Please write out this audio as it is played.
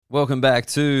Welcome back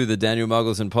to the Daniel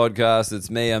Muggleton podcast. It's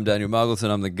me, I'm Daniel Muggleton,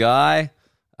 I'm the guy.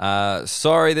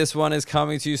 Sorry this one is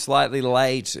coming to you slightly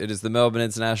late. It is the Melbourne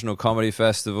International Comedy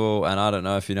Festival, and I don't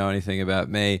know if you know anything about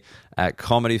me. At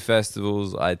comedy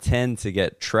festivals, I tend to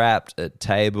get trapped at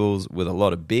tables with a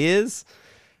lot of beers.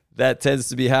 That tends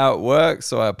to be how it works,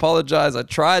 so I apologize. I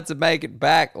tried to make it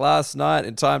back last night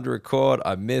in time to record.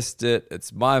 I missed it.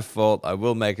 It's my fault. I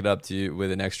will make it up to you with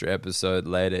an extra episode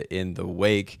later in the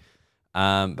week.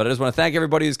 But I just want to thank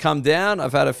everybody who's come down.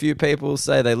 I've had a few people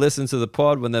say they listen to the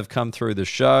pod when they've come through the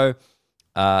show.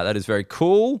 That is very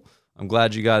cool. I'm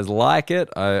glad you guys like it.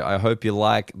 I hope you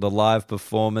like the live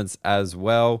performance as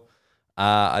well.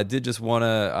 I did just want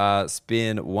to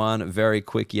spin one very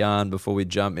quick yarn before we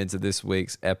jump into this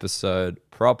week's episode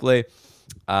properly.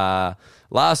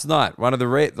 Last night, one of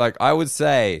the I would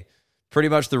say pretty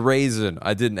much the reason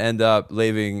I didn't end up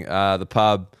leaving the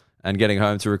pub and getting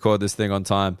home to record this thing on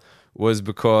time was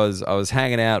because I was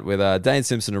hanging out with Dane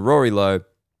Simpson and Rory Lowe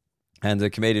and a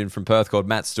comedian from Perth called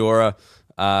Matt Storer,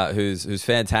 who's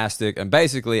fantastic. And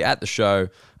basically at the show,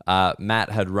 Matt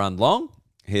had run long.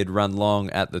 He'd run long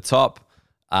at the top.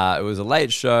 It was a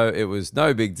late show. It was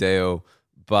no big deal.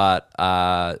 But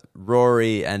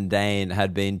Rory and Dane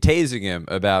had been teasing him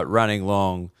about running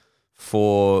long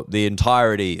for the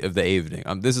entirety of the evening.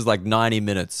 This is like 90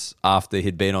 minutes after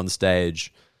he'd been on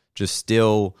stage, just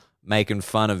still making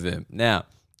fun of him. Now,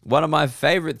 one of my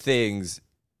favorite things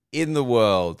in the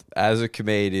world as a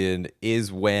comedian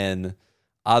is when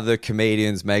other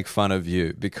comedians make fun of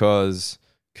you, because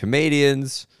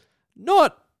comedians,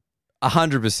 not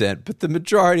 100%, but the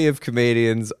majority of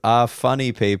comedians are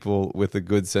funny people with a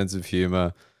good sense of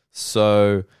humor.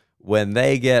 So when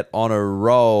they get on a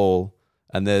roll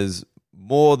and there's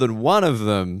more than one of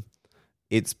them,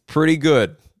 it's pretty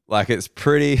good. Like, it's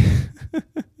pretty...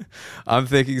 I'm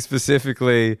thinking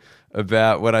specifically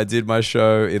about when I did my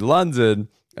show in London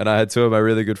and I had two of my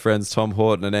really good friends, Tom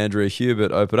Horton and Andrea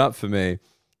Hubert, open up for me.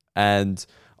 And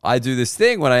I do this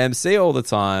thing when I MC all the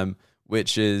time,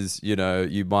 which is,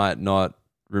 you might not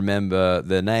remember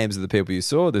the names of the people you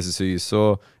saw. This is who you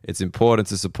saw. It's important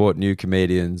to support new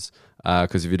comedians,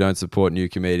 because if you don't support new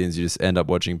comedians, you just end up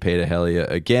watching Peter Hellier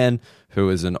again, who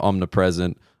is an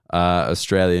omnipresent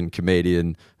Australian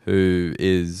comedian who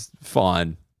is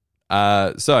fine.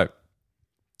 So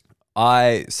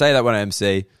I say that when I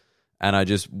MC, and I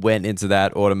just went into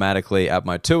that automatically at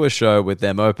my tour show with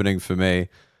them opening for me.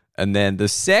 And then the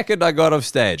second I got off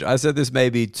stage, I said this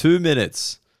maybe 2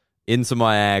 minutes into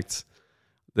my act.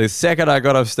 The second I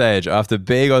got off stage, after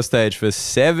being on stage for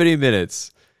 70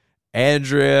 minutes,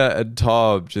 Andrea and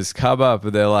Tom just come up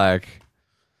and they're like,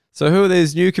 "So who are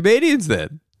these new comedians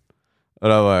then?"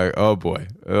 And I'm like, "Oh boy!"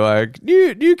 They're like,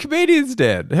 new comedians,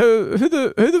 Dan. Who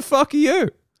the fuck are you?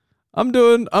 I'm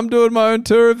doing my own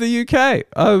tour of the UK.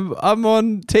 I'm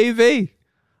on TV.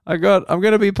 I'm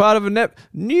going to be part of a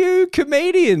new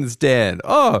comedians, Dan.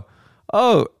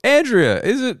 Oh, Andrea,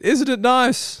 isn't it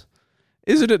nice?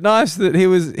 Isn't it nice that he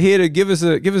was here to give us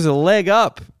a leg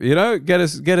up? Get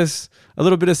us a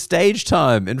little bit of stage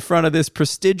time in front of this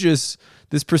prestigious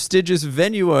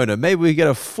venue owner. Maybe we get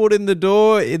a foot in the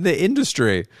door in the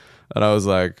industry. And I was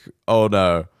like, oh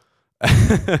no.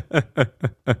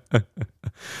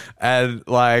 And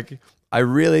like, I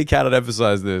really cannot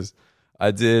emphasize this.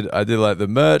 I did like the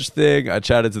merch thing. I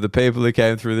chatted to the people who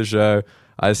came through the show.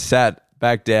 I sat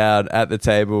back down at the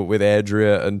table with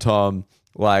Andrea and Tom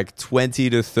like 20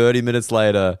 to 30 minutes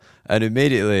later. And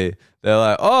immediately they're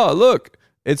like, "Oh, look,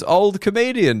 it's old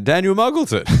comedian Daniel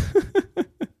Muggleton."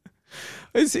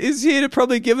 Is here to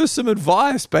probably give us some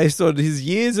advice based on his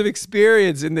years of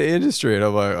experience in the industry. And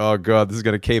I'm like, oh God, this is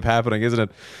going to keep happening, isn't it?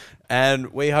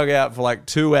 And we hung out for like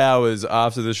 2 hours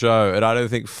after the show, and I don't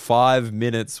think 5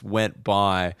 minutes went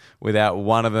by without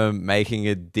one of them making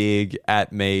a dig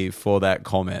at me for that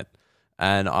comment.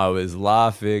 And I was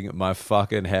laughing my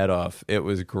fucking head off. It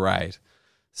was great.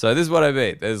 So this is what I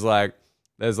mean. There's like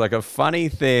a funny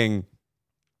thing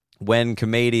when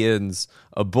comedians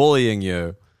are bullying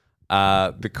you,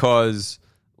 because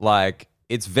like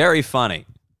it's very funny.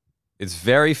 It's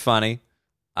very funny,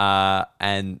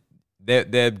 and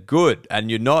they're good, and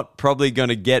you're not probably going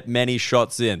to get many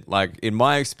shots in. Like in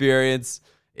my experience,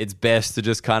 it's best to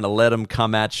just kind of let them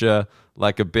come at you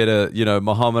like a bit of,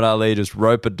 Muhammad Ali, just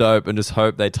rope a dope and just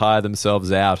hope they tire themselves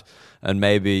out. And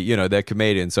maybe, they're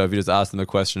comedians. So if you just ask them a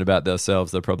question about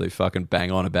themselves, they'll probably fucking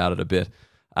bang on about it a bit.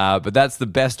 But that's the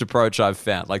best approach I've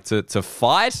found. Like to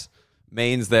fight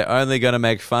means they're only going to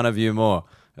make fun of you more.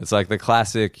 It's like the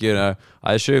classic, I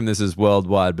assume this is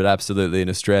worldwide, but absolutely in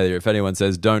Australia. If anyone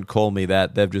says, "Don't call me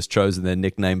that," they've just chosen their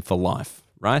nickname for life,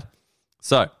 right?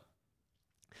 So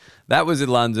that was in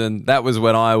London. That was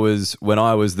when I was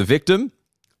the victim.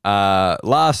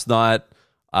 Last night,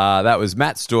 that was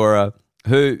Matt Storer,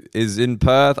 who is in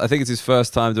Perth. I think it's his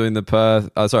first time doing the Perth.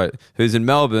 Who's in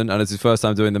Melbourne, and it's his first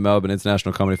time doing the Melbourne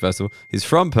International Comedy Festival. He's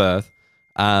from Perth,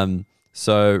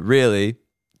 so really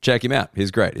check him out.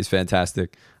 He's great. He's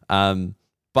fantastic.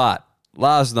 But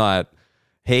last night,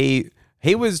 he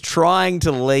was trying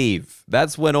to leave.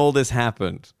 That's when all this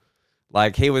happened.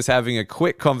 Like, he was having a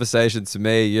quick conversation to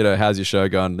me, you know, how's your show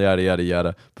going, yada, yada,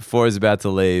 yada, before he's about to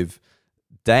leave.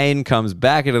 Dane comes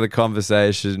back into the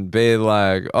conversation being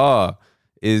like, oh,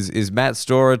 is Matt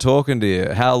Storer talking to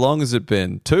you? How long has it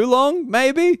been? Too long,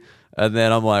 maybe? And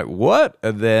then I'm like, what?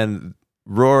 And then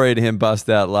Rory and him bust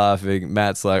out laughing.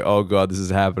 Matt's like, oh, God, this is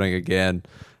happening again.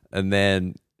 And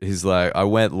then he's like, I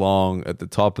went long at the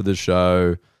top of the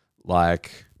show.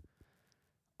 Like,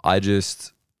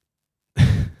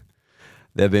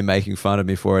 they've been making fun of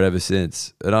me for it ever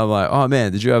since. And I'm like, oh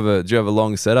man, did you have a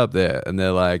long setup there? And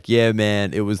they're like, yeah,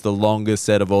 man, it was the longest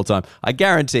set of all time. I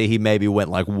guarantee he maybe went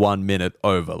like 1 minute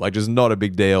over, like just not a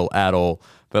big deal at all.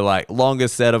 But like,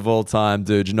 longest set of all time,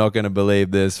 dude, you're not going to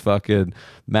believe this. Fucking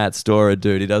Matt Storer,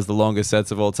 dude, he does the longest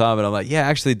sets of all time. And I'm like, yeah,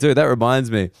 actually, dude, that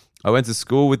reminds me. I went to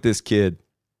school with this kid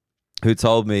who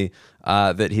told me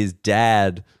that his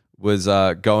dad was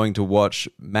going to watch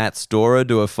Matt Storer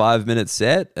do a 5-minute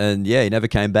set, and yeah, he never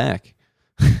came back.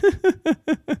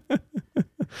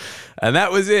 And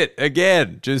that was it.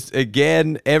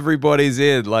 Again, everybody's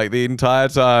in, like, the entire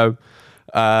time.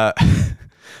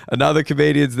 Another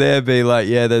comedian's there being like,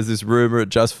 yeah, there's this rumor at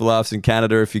Just for Laughs in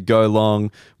Canada, if you go long,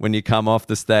 when you come off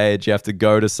the stage, you have to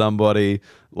go to somebody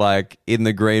like in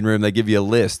the green room. They give you a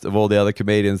list of all the other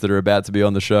comedians that are about to be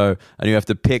on the show, and you have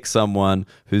to pick someone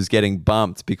who's getting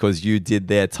bumped because you did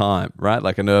their time, right?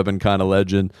 Like an urban kind of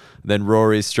legend. Then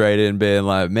Rory's straight in being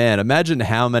like, man, imagine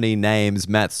how many names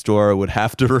Matt Storer would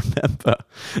have to remember.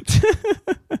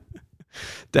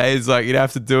 Dave's like, you'd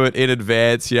have to do it in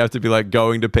advance. You'd have to be like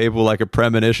going to people like a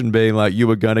premonition, being like, you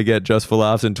were going to get Just for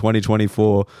Laughs in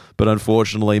 2024, but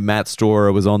unfortunately Matt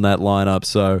Storer was on that lineup.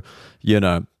 So, you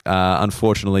know,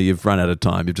 unfortunately you've run out of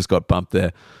time. You've just got bumped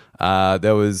there.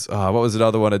 There was, what was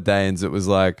another one of Dane's? It was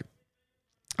like,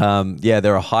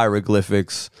 there are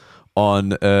hieroglyphics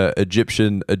on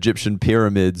Egyptian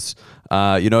pyramids.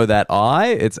 You know that eye?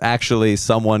 It's actually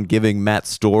someone giving Matt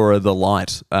Storer the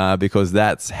light, because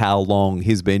that's how long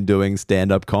he's been doing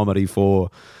stand-up comedy for.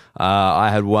 I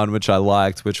had one which I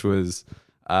liked, which was,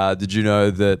 did you know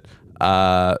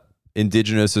that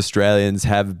Indigenous Australians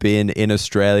have been in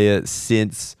Australia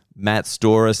since Matt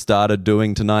Storer started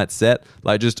doing tonight's set?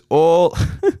 Like, just all...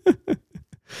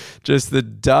 just the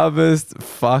dumbest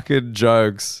fucking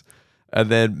jokes. And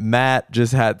then Matt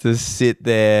just had to sit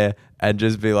there and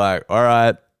just be like, all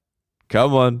right,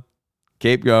 come on,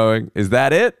 keep going. Is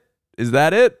that it? Is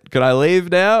that it? Can I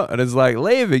leave now? And it's like,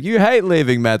 leaving? You hate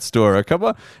leaving, Matt Storer. Come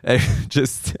on. And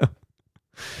just,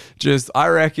 I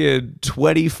reckon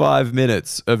 25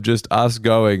 minutes of just us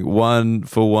going one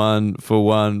for one,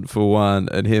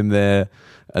 and him there.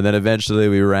 And then eventually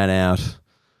we ran out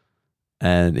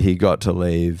and he got to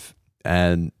leave.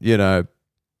 And, you know,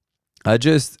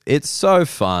 it's so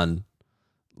fun.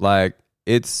 Like,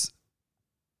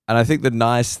 and I think the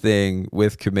nice thing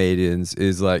with comedians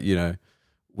is, like, you know,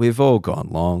 we've all gone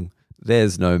long.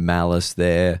 There's no malice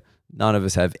there. None of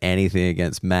us have anything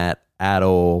against Matt at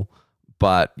all.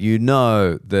 But you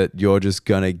know that you're just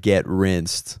going to get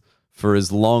rinsed for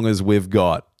as long as we've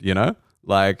got, you know?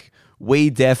 Like, we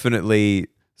definitely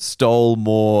stole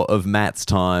more of Matt's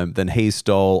time than he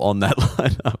stole on that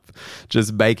lineup,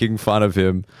 just making fun of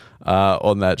him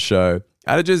on that show.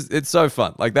 And it's so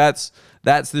fun. Like, that's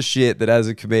the shit that as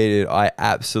a comedian I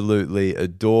absolutely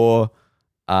adore,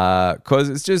 because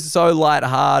it's just so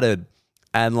lighthearted.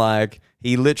 And like,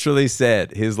 he literally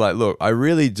said, he's like, look, I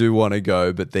really do want to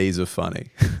go, but these are funny.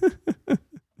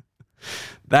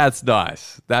 That's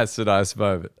nice. That's a nice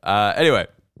moment. Anyway,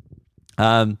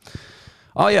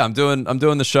 oh yeah, I'm doing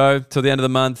the show till the end of the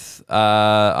month.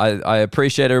 I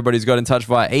appreciate everybody who's got in touch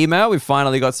via email. We've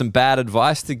finally got some bad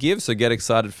advice to give, so get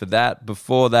excited for that.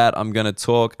 Before that, I'm going to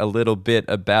talk a little bit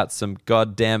about some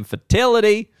goddamn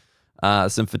fertility,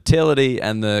 and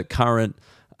the current,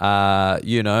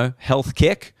 health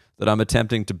kick that I'm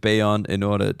attempting to be on in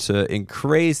order to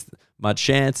increase my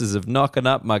chances of knocking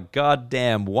up my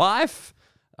goddamn wife,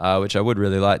 which I would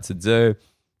really like to do.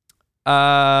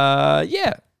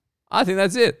 Yeah. I think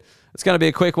that's it. It's going to be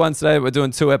a quick one today. We're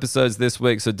doing 2 episodes this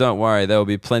week, so don't worry. There will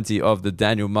be plenty of the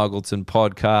Daniel Muggleton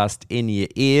podcast in your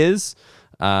ears.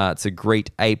 It's a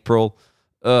great April.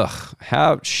 Ugh,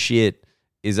 how shit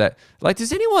is that? Like,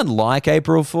 does anyone like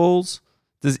April Fools?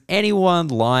 Does anyone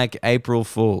like April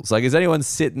Fools? Like, is anyone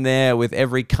sitting there with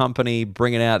every company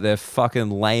bringing out their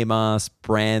fucking lame-ass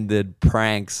branded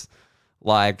pranks?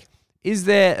 Like, is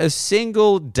there a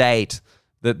single date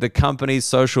that the company's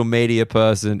social media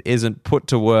person isn't put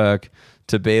to work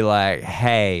to be like,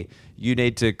 hey, you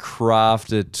need to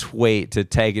craft a tweet to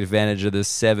take advantage of the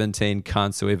 17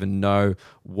 cunts who even know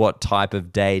what type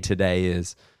of day today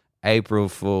is? April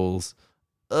Fools.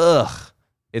 Ugh.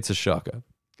 It's a shocker.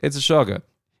 It's a shocker.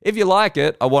 If you like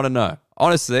it, I want to know.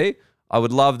 Honestly, I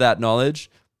would love that knowledge.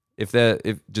 If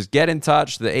just get in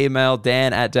touch, the email,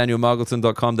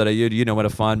 dan@danielmuggleton.com.au. You know where to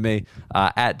find me,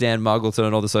 at Dan Muggleton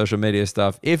and all the social media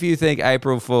stuff. If you think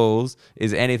April Fools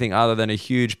is anything other than a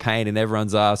huge pain in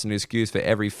everyone's ass and an excuse for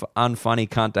every unfunny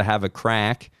cunt to have a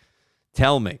crack,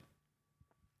 tell me.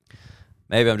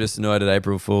 Maybe I'm just annoyed at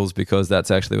April Fools because that's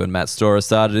actually when Matt Storer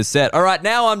started his set. All right,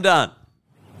 now I'm done.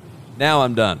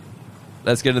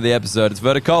 Let's get into the episode. It's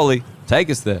Verticoli. Take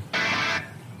us there.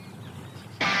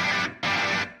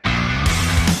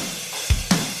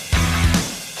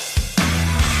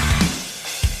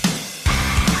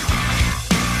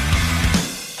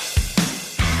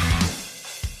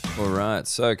 All right,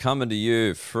 so coming to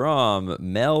you from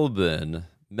Melbourne,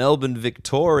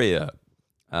 Victoria.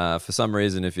 For some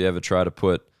reason, if you ever try to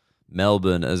put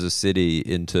Melbourne as a city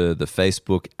into the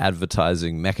Facebook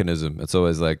advertising mechanism, it's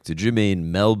always like, did you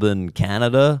mean Melbourne,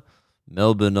 Canada?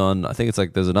 Melbourne on, I think it's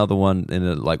like there's another one in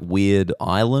a like weird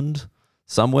island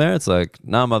somewhere. It's like,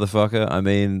 nah, motherfucker, I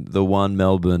mean the one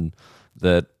Melbourne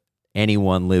that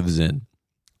anyone lives in.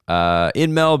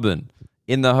 In Melbourne,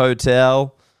 in the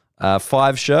hotel,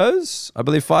 5 shows. I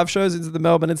believe 5 shows into the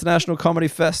Melbourne International Comedy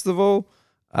Festival.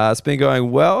 It's been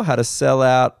going well. Had a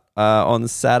sellout on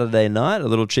Saturday night, a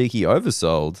little cheeky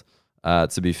oversold,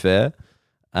 to be fair.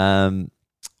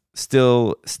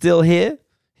 Still here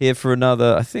for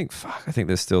another, I think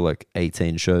there's still like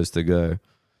 18 shows to go. There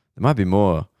might be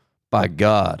more. By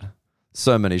God,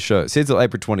 so many shows. Here till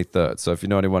April 23rd. So if you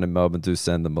know anyone in Melbourne, do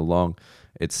send them along.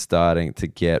 It's starting to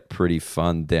get pretty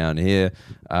fun down here.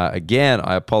 Again,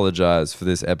 I apologize for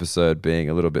this episode being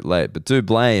a little bit late, but do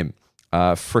blame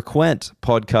frequent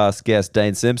podcast guest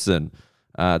Dane Simpson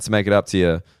to make it up to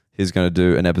you. He's going to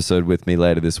do an episode with me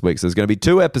later this week. So there's going to be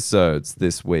 2 episodes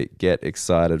this week. Get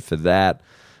excited for that.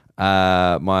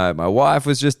 My wife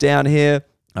was just down here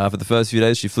for the first few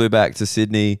days. She flew back to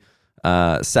Sydney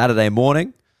Saturday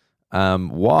morning.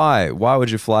 Why would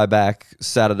you fly back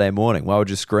Saturday morning? Why would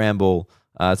you scramble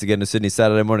to get into Sydney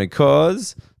Saturday morning?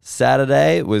 Because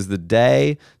Saturday was the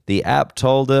day the app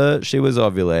told her she was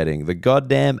ovulating. The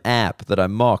goddamn app that I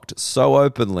mocked so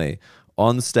openly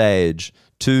on stage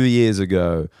 2 years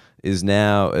ago is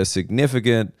now a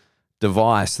significant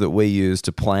device that we use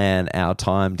to plan our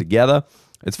time together.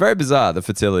 It's very bizarre, the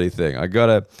fertility thing. I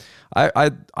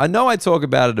know I talk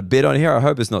about it a bit on here. I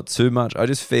hope it's not too much. I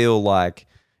just feel like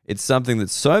it's something that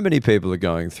so many people are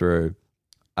going through,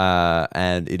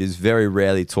 and it is very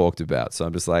rarely talked about. So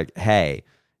I'm just like, hey,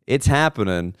 it's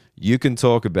happening. You can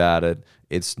talk about it.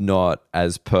 It's not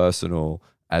as personal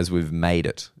as we've made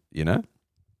it, you know?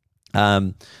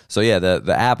 So yeah,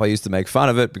 the app, I used to make fun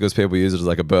of it because people use it as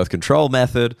like a birth control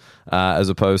method, as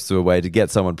opposed to a way to get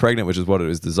someone pregnant, which is what it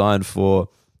was designed for.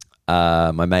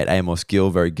 My mate Amos Gill,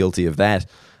 very guilty of that.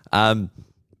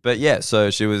 But yeah,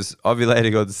 so she was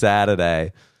ovulating on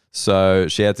Saturday. So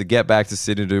she had to get back to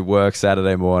Sydney to do work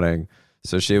Saturday morning.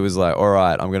 So she was like, all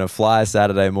right, I'm going to fly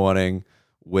Saturday morning.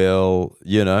 We'll,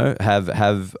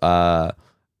 have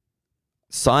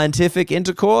scientific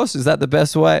intercourse. Is that the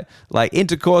best way? Like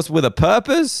intercourse with a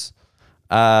purpose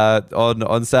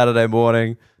on Saturday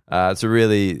morning to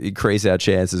really increase our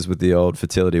chances with the old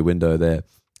fertility window there.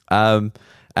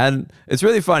 And it's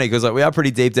really funny because like we are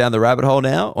pretty deep down the rabbit hole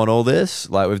now on all this.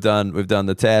 Like we've done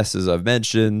the tests, as I've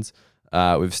mentioned.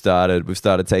 We've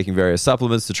started taking various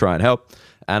supplements to try and help.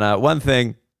 And one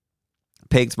thing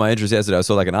piqued my interest yesterday. I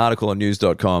saw like an article on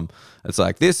news.com. It's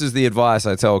like, this is the advice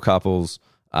I tell couples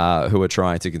who are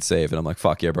trying to conceive. And I'm like,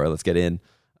 fuck yeah, bro, let's get in.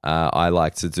 I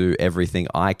like to do everything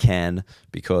I can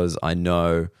because I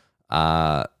know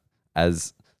I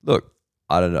don't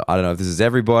know if this is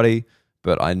everybody,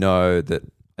 but I know that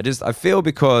I feel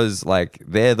because like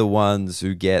they're the ones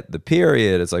who get the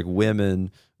period. It's like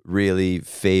women really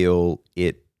feel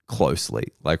it closely.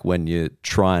 Like when you're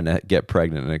trying to get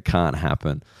pregnant and it can't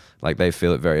happen, like they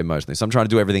feel it very emotionally. So I'm trying to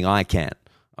do everything I can.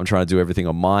 I'm trying to do everything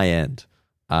on my end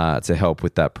to help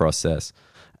with that process.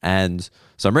 And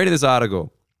so I'm reading this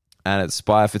article and it's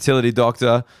by a fertility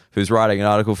doctor who's writing an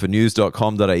article for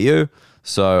news.com.au.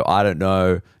 So I don't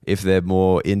know if they're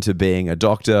more into being a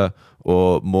doctor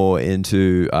or more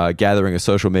into gathering a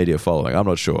social media following. I'm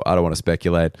not sure. I don't want to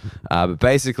speculate. But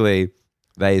basically,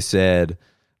 they said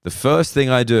the first thing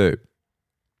I do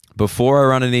before I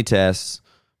run any tests,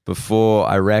 before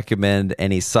I recommend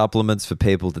any supplements for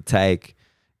people to take,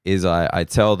 is I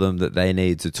tell them that they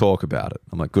need to talk about it.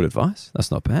 I'm like, good advice. That's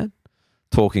not bad.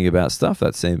 Talking about stuff,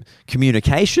 that seems...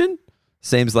 Communication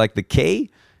seems like the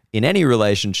key in any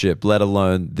relationship, let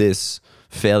alone this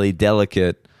fairly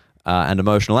delicate and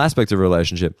emotional aspect of a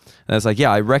relationship. And it's like,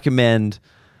 yeah, I recommend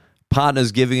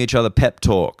partners giving each other pep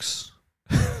talks.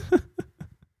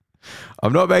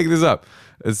 I'm not making this up.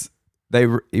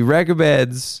 He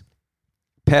recommends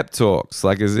pep talks,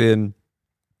 like as in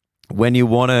when you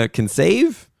want to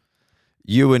conceive,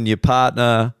 you and your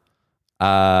partner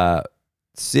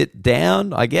sit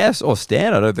down, I guess, or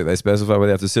stand. I don't think they specify whether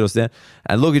they have to sit or stand,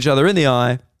 and look each other in the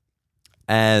eye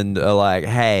and are like,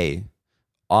 hey,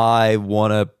 I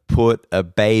want to put a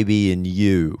baby in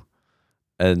you.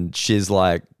 And she's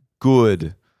like,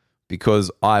 good,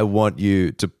 because I want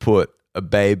you to put a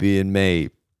baby in me.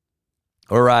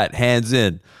 All right, hands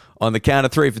in. On the count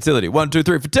of 3, fertility. 1, 2,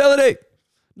 3, fertility.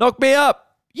 Knock me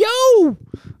up. Yo!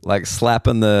 Like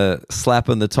slapping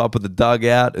the top of the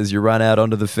dugout as you run out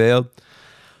onto the field.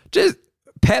 Just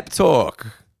pep talk.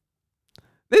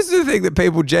 This is the thing that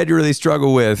people genuinely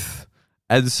struggle with.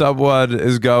 And someone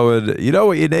is going, you know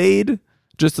what you need?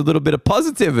 Just a little bit of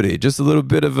positivity. Just a little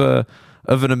bit of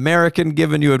an American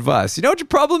giving you advice. You know what your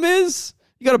problem is?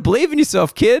 You got to believe in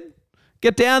yourself, kid.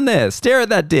 Get down there. Stare at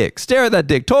that dick. Stare at that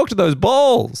dick. Talk to those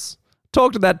balls.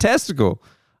 Talk to that testicle.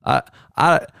 I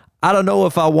don't know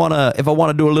if I wanna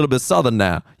do a little bit southern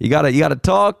now. You gotta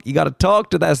talk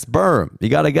to that sperm. You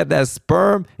gotta get that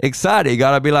sperm excited. You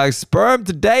gotta be like, sperm,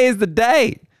 today is the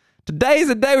day. Today is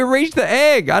the day we reach the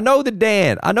egg. I know the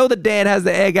Dan has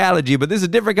the egg allergy, but this is a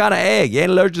different kind of egg. You ain't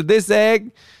allergic to this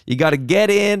egg. You gotta get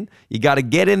in. You gotta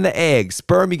get in the egg.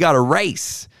 Sperm, you gotta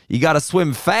race. You got to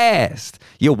swim fast.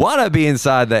 You want to be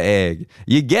inside the egg.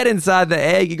 You get inside the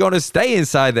egg, you're going to stay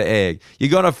inside the egg. You're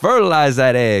going to fertilize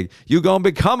that egg. You're going to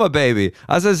become a baby.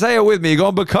 I said, say it with me. You're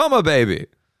going to become a baby.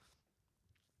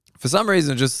 For some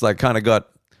reason, it just like kind of got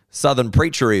southern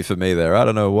preachery for me there. I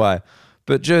don't know why.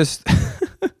 But just...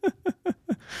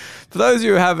 For those of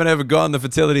you who haven't ever gone the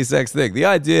fertility sex thing, the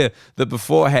idea that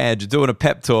beforehand you're doing a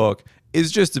pep talk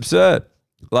is just absurd.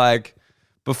 Like,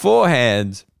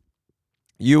 beforehand...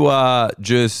 You are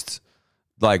just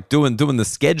like doing the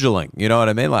scheduling. You know what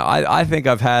I mean? Like I think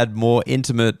I've had more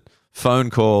intimate phone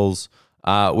calls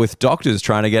with doctors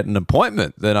trying to get an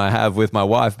appointment than I have with my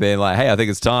wife being like, hey, I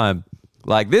think it's time.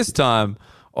 Like this time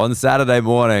on Saturday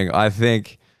morning, I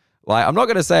think, like, I'm not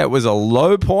going to say it was a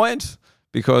low point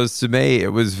because to me it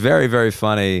was very, very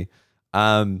funny.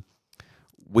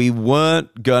 We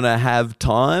weren't going to have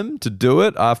time to do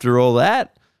it after all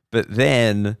that, but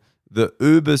then... The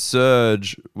Uber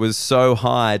surge was so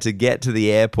high to get to the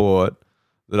airport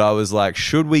that I was like,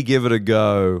 should we give it a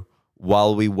go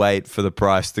while we wait for the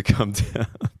price to come down?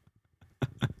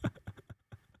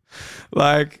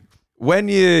 Like, when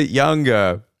you're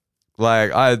younger,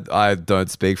 like, I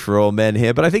don't speak for all men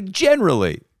here, but I think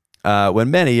generally, when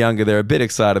men are younger, they're a bit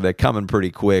excited. They're coming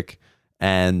pretty quick,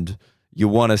 and you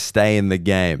want to stay in the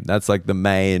game. That's like the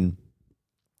main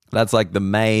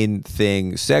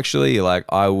thing sexually. Like,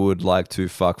 I would like to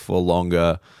fuck for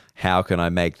longer. How can I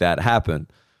make that happen?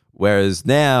 Whereas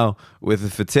now with the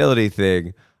fertility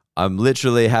thing, I'm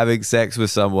literally having sex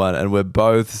with someone and we're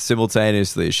both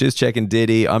simultaneously. She's checking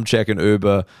Diddy, I'm checking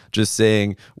Uber, just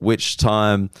seeing which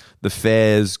time the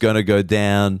fare's going to go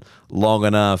down long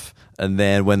enough. And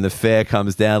then when the fare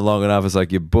comes down long enough, it's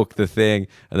like you book the thing.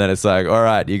 And then it's like, all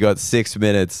right, you got 6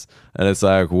 minutes. And it's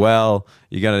like, well,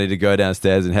 you're going to need to go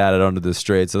downstairs and head it onto the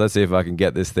street. So let's see if I can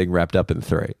get this thing wrapped up in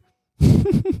 3.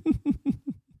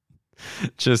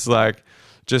 Just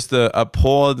a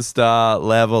porn star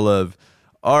level of,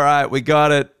 all right, we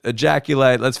got it.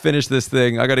 Ejaculate. Let's finish this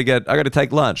thing. I got to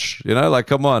take lunch. You know, like,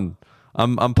 come on.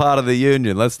 I'm part of the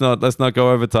union. Let's not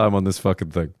go overtime on this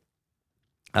fucking thing.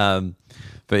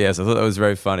 But yes, I thought that was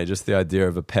very funny. Just the idea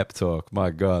of a pep talk. My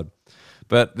God.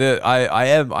 But I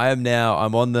am now.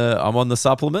 I'm on the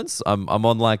supplements. I'm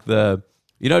on like the,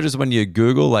 you know, just when you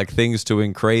Google like things to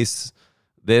increase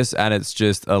this, and it's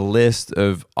just a list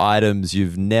of items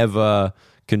you've never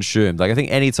consumed. Like, I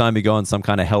think anytime you go on some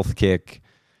kind of health kick,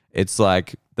 it's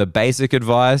like the basic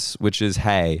advice, which is,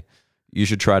 hey, you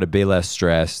should try to be less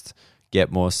stressed,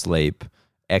 get more sleep,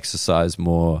 exercise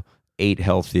more, eat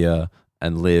healthier,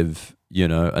 and live, you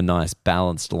know, a nice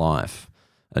balanced life.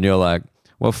 And you're like,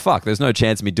 Well, fuck, there's no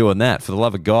chance of me doing that, for the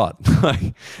love of God.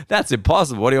 Like, that's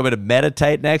impossible. What do you want me to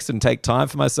meditate next and take time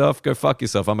for myself? Go fuck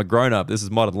yourself. I'm a grown-up. This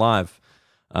is modern life.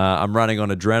 I'm running on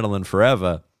adrenaline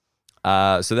forever.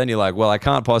 So then you're like, well, I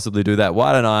can't possibly do that.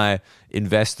 Why don't I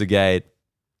investigate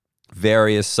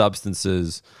various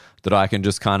substances that I can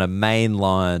just kind of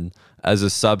mainline as a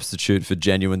substitute for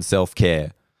genuine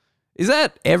self-care? Is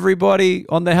that everybody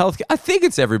on the health kick? I think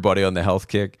it's everybody on the health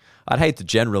kick. I'd hate to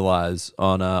generalize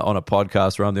on a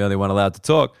podcast where I'm the only one allowed to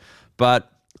talk,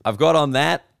 but I've got on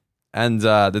that, and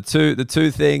the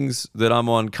two things that I'm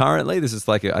on currently, this is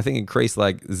like I think increased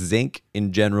like zinc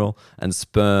in general and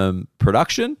sperm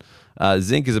production.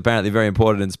 Zinc is apparently very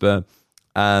important in sperm,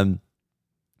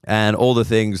 and all the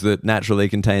things that naturally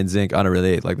contain zinc I don't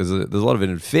really eat. Like there's a lot of it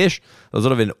in fish, there's a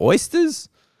lot of it in oysters.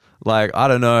 Like I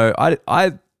don't know,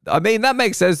 I mean, that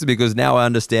makes sense to me because now I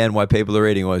understand why people are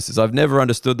eating oysters. I've never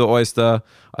understood the oyster.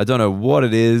 I don't know what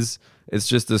it is. It's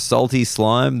just a salty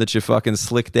slime that you fucking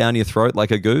slick down your throat like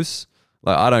a goose.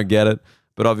 Like, I don't get it.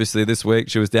 But obviously this week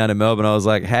she was down in Melbourne. I was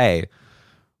like, hey,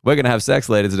 we're going to have sex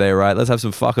later today, right? Let's have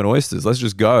some fucking oysters. Let's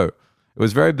just go. It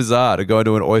was very bizarre to go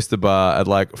into an oyster bar at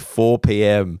like 4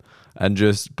 p.m. and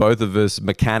just both of us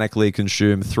mechanically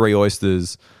consume 3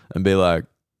 oysters and be like,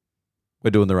 we're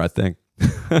doing the right thing.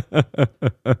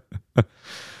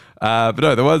 But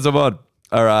no, the ones I'm on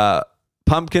are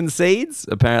pumpkin seeds.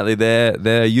 Apparently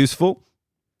they're useful.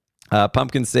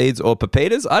 Pumpkin seeds or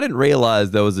pepitas. I didn't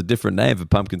realize there was a different name for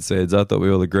pumpkin seeds. I thought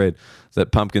we all agreed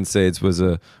that pumpkin seeds was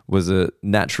a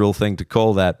natural thing to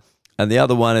call that. And the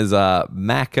other one is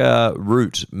maca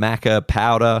root, maca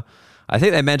powder. I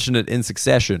think they mentioned it in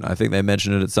Succession. I think they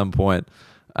mentioned it at some point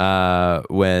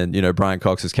when Brian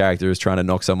Cox's character is trying to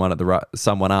knock someone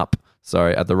up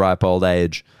at the ripe old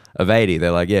age of 80.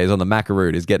 They're like, yeah, he's on the maca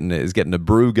root. He's getting a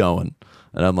brew going.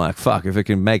 And I'm like, fuck, if it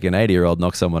can make an 80-year-old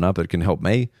knock someone up, it can help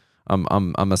me.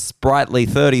 I'm a sprightly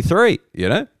 33,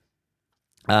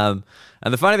 And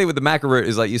the funny thing with the maca root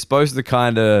is like you're supposed to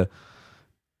kind of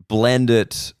blend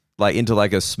it like into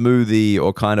like a smoothie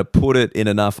or kind of put it in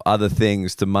enough other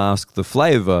things to mask the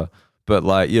flavor. But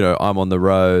like, I'm on the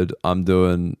road, I'm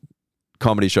doing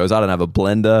comedy shows. I don't have a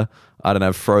blender. I don't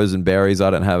have frozen berries. I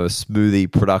don't have a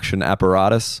smoothie production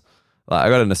apparatus. Like, I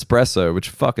got an espresso, which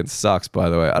fucking sucks, by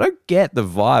the way. I don't get the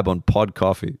vibe on pod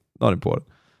coffee. Not important.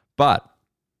 But,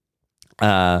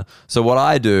 so what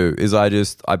I do is I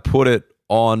put it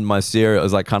on my cereal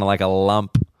as like kind of like a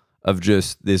lump of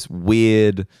just this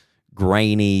weird,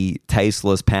 grainy,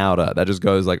 tasteless powder that just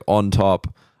goes like on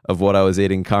top of what I was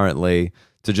eating currently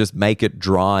to just make it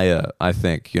drier, I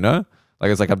think, Like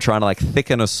it's like I'm trying to like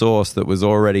thicken a sauce that was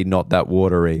already not that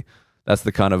watery. That's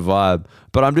the kind of vibe.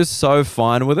 But I'm just so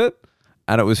fine with it.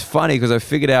 And it was funny because I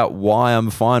figured out why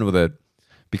I'm fine with it.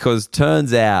 Because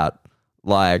turns out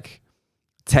like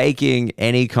taking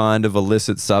any kind of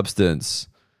illicit substance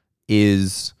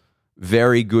is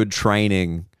very good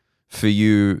training for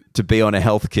you to be on a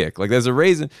health kick. Like there's a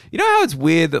reason. You know how it's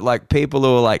weird that like people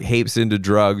who are like heaps into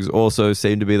drugs also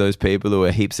seem to be those people who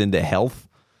are heaps into health?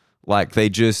 Like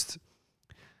they're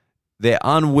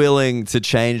unwilling to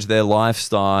change their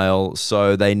lifestyle,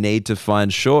 so they need to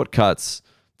find shortcuts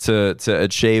to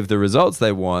achieve the results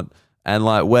they want. And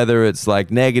like whether it's like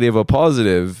negative or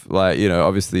positive, like,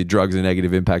 obviously drugs are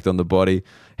negative impact on the body.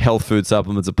 Health food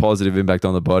supplements a positive impact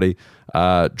on the body.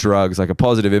 Drugs like a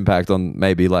positive impact on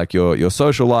maybe like your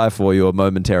social life or your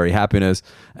momentary happiness.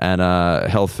 And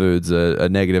health foods a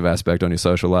negative aspect on your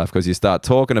social life because you start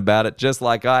talking about it just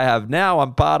like I have now.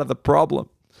 I'm part of the problem.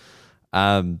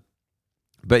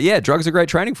 But yeah, drugs are great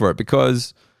training for it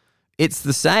because it's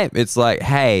the same. It's like,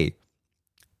 hey,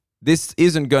 this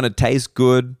isn't going to taste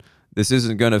good. This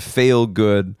isn't going to feel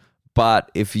good.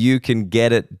 But if you can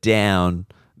get it down,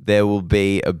 there will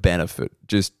be a benefit.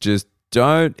 Just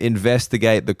don't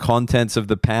investigate the contents of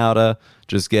the powder.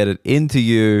 Just get it into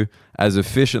you as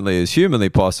efficiently as humanly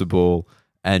possible,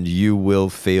 and you will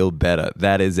feel better.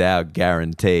 That is our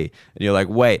guarantee. And you're like,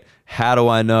 wait, how do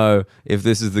I know if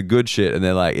this is the good shit? And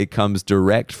they're like, it comes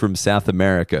direct from South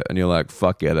America. And you're like,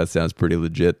 fuck yeah, that sounds pretty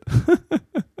legit.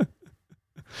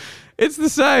 It's the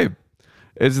same.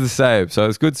 It's the same. So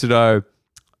it's good to know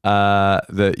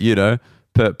that,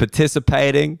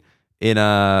 participating in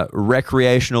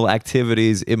recreational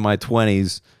activities in my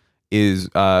 20s is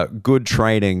good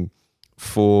training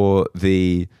for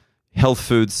the health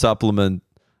food supplementing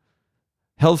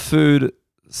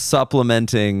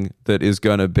that is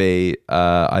going to be,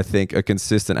 I think, a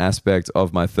consistent aspect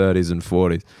of my 30s and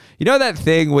 40s. You know that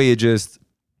thing where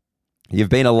you've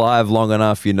been alive long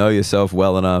enough, you know yourself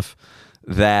well enough,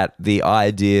 that the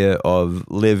idea of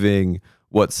living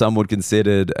what some would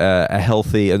consider a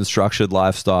healthy and structured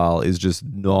lifestyle is just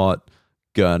not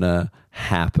gonna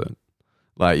happen.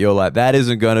 Like, you're like, that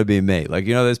isn't gonna be me. Like,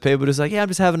 you know, there's people just like, yeah, I'm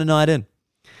just having a night in.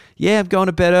 Yeah, I'm going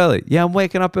to bed early. Yeah, I'm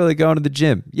waking up early, going to the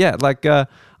gym. Yeah, like I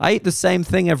eat the same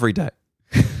thing every day.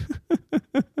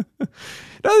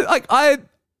 No, like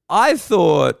I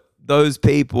thought those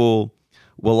people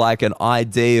were like an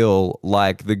ideal,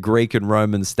 like the Greek and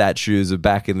Roman statues of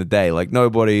back in the day. Like,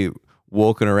 nobody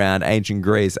walking around ancient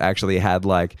Greece actually had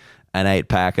like an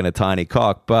 8-pack and a tiny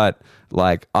cock. But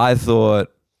like, I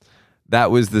thought that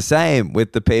was the same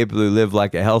with the people who live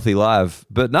like a healthy life.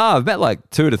 But no, I've met like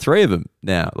 2 to 3 of them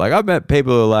now. Like, I've met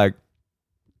people who are like,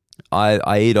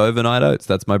 I eat overnight oats.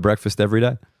 That's my breakfast every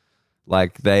day.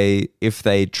 Like, if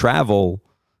they travel,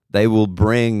 they will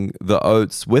bring the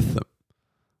oats with them.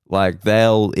 Like,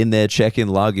 they'll, in their check-in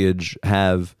luggage,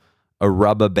 have a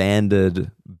rubber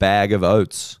banded bag of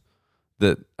oats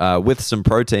that with some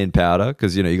protein powder,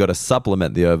 because, you know, you got to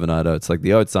supplement the overnight oats. Like,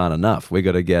 the oats aren't enough. We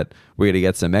got to get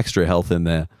some extra health in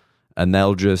there. And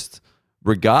they'll just,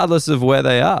 regardless of where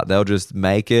they are, they'll just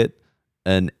make it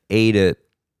and eat it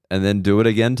and then do it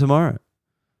again tomorrow.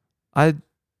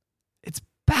 It's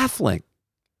baffling.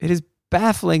 It is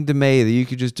baffling to me that you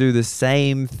could just do the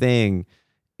same thing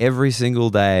every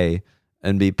single day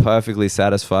and be perfectly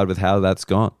satisfied with how that's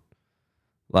gone.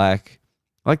 Like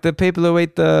the people who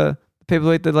eat the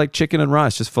like chicken and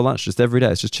rice just for lunch, just every day.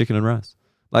 It's just chicken and rice.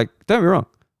 Like, don't be wrong.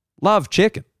 Love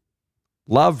chicken.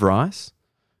 Love rice.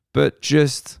 But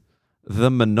just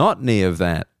the monotony of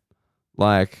that.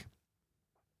 Like,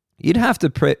 you'd have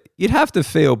to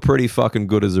feel pretty fucking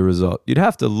good as a result. You'd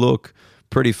have to look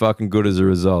pretty fucking good as a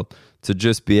result to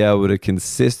just be able to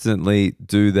consistently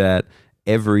do that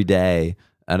every day.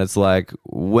 And it's like,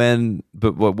 when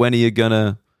are you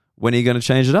gonna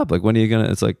change it up? Like, when are you gonna,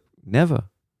 it's like, never.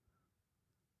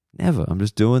 I'm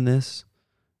just doing this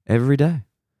every day.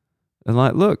 And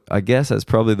like, look, I guess that's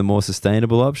probably the more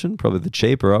sustainable option, probably the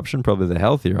cheaper option, probably the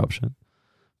healthier option.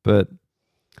 But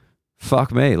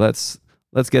fuck me, let's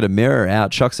get a mirror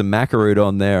out, chuck some macaroon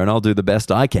on there, and I'll do the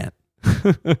best I can.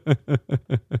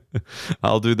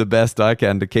 I'll do the best I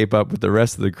can to keep up with the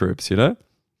rest of the groups, you know?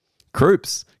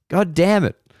 Groups, god damn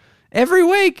it. Every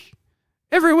week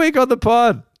on the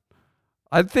pod.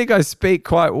 I think I speak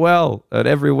quite well at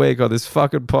every week on this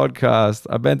fucking podcast.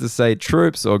 I meant to say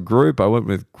troops or group. I went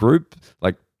with group,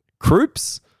 like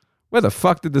groups. Where the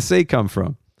fuck did the C come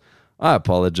from? I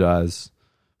apologize.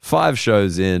 5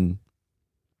 shows in,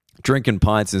 drinking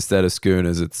pints instead of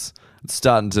schooners. It's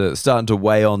starting to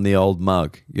weigh on the old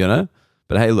mug, you know?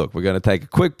 But hey, look, we're going to take a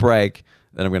quick break.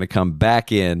 Then I'm going to come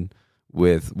back in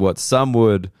with what some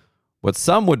would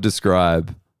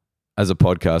describe as a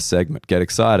podcast segment. Get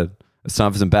excited. It's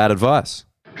time for some bad advice.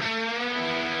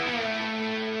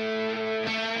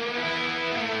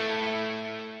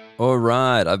 All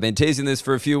right, I've been teasing this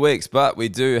for a few weeks, but we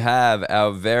do have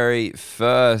our very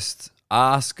first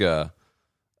asker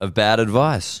of bad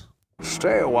advice.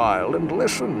 Stay a while and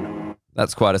listen.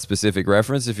 That's quite a specific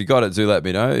reference. If you got it, do let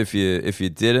me know. If you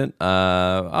didn't,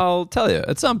 I'll tell you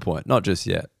at some point, not just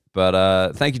yet.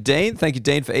 But thank you, Dean. Thank you,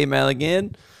 Dean, for emailing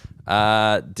in.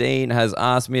 Dean has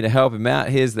asked me to help him out.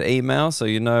 Here's the email so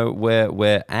you know where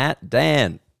we're at.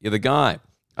 Dan, you're the guy.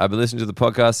 I've been listening to the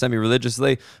podcast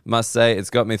semi-religiously. Must say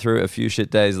it's got me through a few shit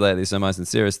days lately, so my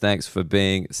sincerest thanks for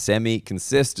being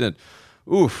semi-consistent.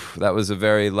 Oof, that was a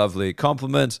very lovely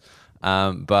compliment.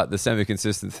 But the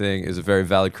semi-consistent thing is a very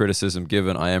valid criticism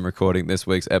given I am recording this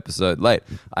week's episode late.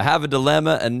 I have a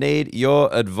dilemma and need your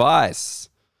advice.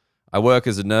 I work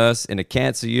as a nurse in a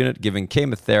cancer unit giving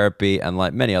chemotherapy, and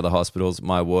like many other hospitals,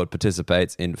 my ward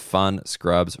participates in Fun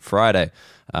Scrubs Friday,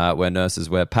 where nurses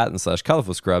wear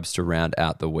pattern/colorful scrubs to round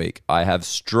out the week. I have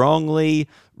strongly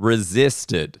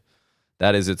resisted,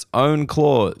 that is its own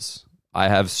clause, I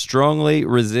have strongly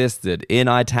resisted, in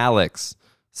italics,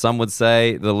 some would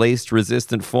say the least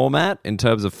resistant format in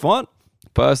terms of font.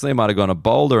 Personally, I might have gone a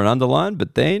bold or an underline,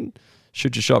 but Dean,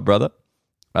 shoot your shot, brother.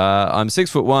 I'm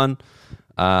 6'1",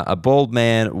 a bald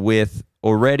man with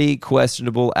already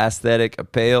questionable aesthetic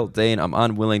appeal. Dean, I'm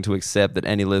unwilling to accept that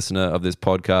any listener of this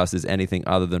podcast is anything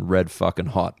other than red fucking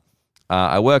hot.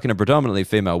 I work in a predominantly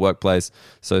female workplace,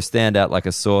 so stand out like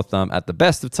a sore thumb at the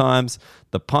best of times.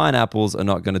 The pineapples are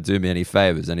not going to do me any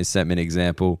favors. And he sent me an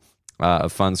example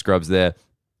of Fun Scrubs there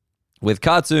with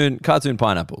cartoon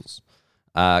pineapples.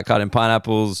 Cartoon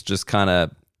pineapples just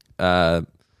kind of,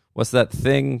 what's that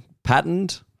thing?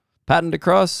 Patterned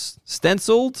across,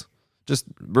 stenciled, just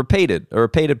a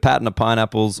repeated pattern of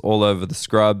pineapples all over the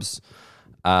scrubs.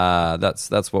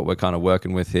 That's what we're kind of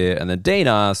working with here. And then Dean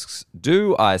asks,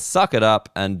 do I suck it up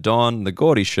and don the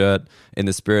Gordy shirt in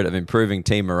the spirit of improving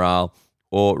team morale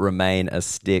or remain a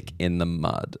stick in the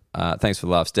mud? Thanks for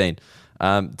the laughs, Dean.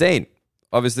 Dean,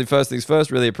 obviously, first things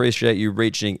first, really appreciate you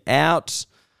reaching out.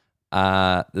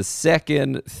 The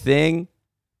second thing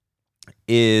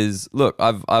is, look,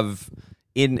 I've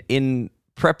in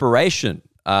preparation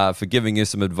for giving you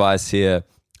some advice here,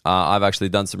 I've actually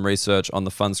done some research on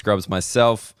the Fun Scrubs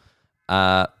myself.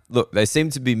 Look, they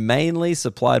seem to be mainly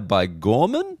supplied by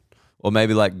Gorman, or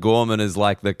maybe like Gorman is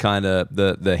like the kind of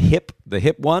the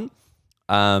hip one.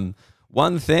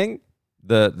 One thing,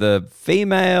 the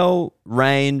female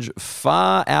range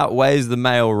far outweighs the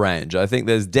male range. I think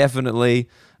there's definitely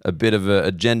a bit of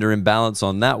a gender imbalance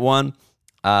on that one.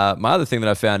 My other thing that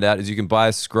I found out is you can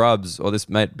buy scrubs, or this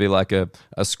might be like a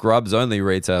scrubs only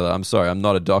retailer. I'm sorry, I'm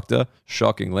not a doctor,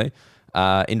 shockingly.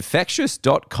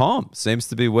 Infectious.com seems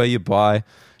to be where you buy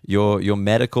your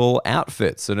medical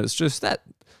outfits. And it's just that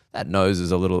name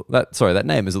is a little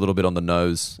bit on the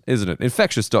nose, isn't it?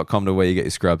 Infectious.com to where you get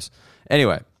your scrubs.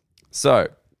 Anyway, so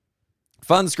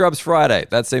Fun Scrubs Friday.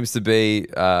 That seems to be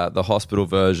the hospital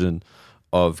version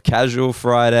of Casual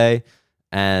Friday.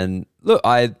 And look,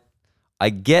 I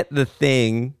get the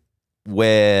thing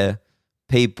where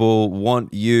people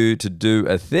want you to do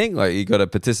a thing, like you got to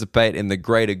participate in the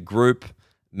greater group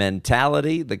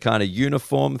mentality, the kind of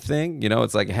uniform thing. You know,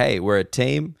 it's like, hey, we're a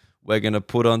team. We're going to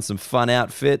put on some fun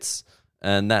outfits,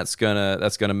 and that's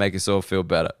gonna make us all feel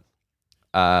better.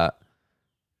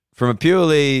 From a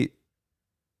purely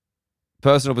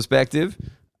personal perspective,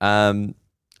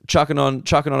 chucking on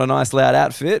a nice loud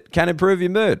outfit can improve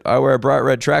your mood. I wear a bright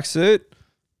red tracksuit.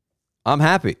 I'm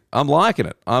happy. I'm liking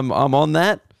it. I'm on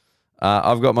that.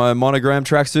 I've got my monogram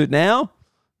tracksuit now.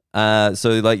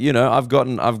 So like, you know, I've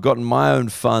gotten my own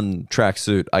fun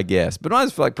tracksuit, I guess. But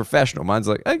mine's like professional. Mine's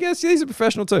like, I guess these are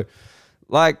professional too.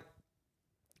 Like,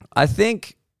 I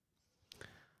think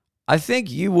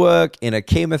you work in a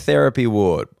chemotherapy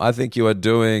ward. I think you are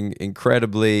doing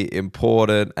incredibly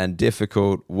important and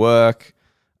difficult work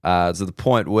to the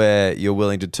point where you're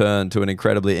willing to turn to an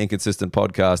incredibly inconsistent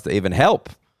podcast to even help.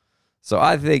 So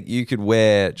I think you could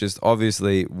wear just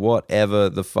obviously whatever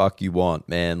the fuck you want,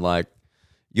 man. Like,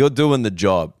 you're doing the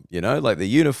job, you know? Like the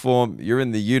uniform, you're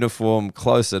in the uniform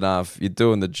close enough. You're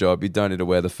doing the job. You don't need to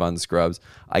wear the fun scrubs.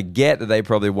 I get that they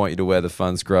probably want you to wear the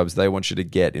fun scrubs. They want you to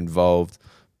get involved.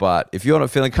 But if you're not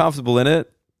feeling comfortable in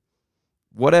it,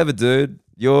 whatever, dude.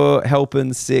 You're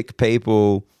helping sick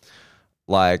people.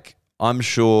 Like, I'm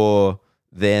sure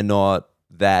they're not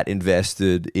that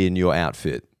invested in your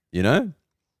outfit, you know?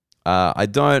 I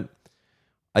don't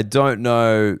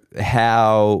know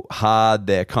how hard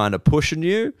they're kind of pushing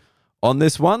you on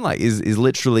this one. Like, is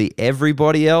literally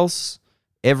everybody else,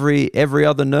 every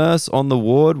other nurse on the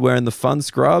ward wearing the fun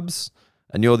scrubs,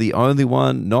 and you're the only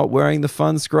one not wearing the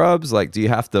fun scrubs? Like, do you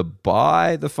have to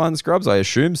buy the fun scrubs? I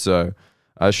assume so.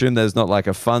 I assume there's not like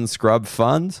a fun scrub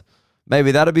fund.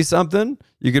 Maybe that'd be something.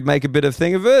 You could make a bit of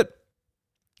thing of it.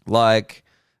 Like,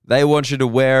 they want you to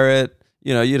wear it.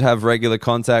 You know, you'd have regular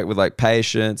contact with like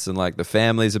patients and like the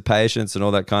families of patients and all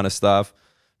that kind of stuff.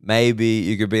 Maybe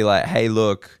you could be like, hey,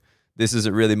 look, this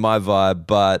isn't really my vibe,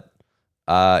 but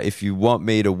if you want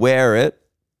me to wear it,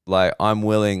 like, I'm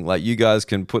willing. Like, you guys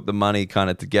can put the money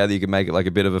kind of together. You can make it like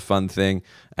a bit of a fun thing,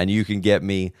 and you can get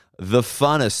me the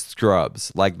funnest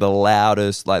scrubs, like the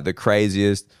loudest, like the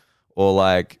craziest, or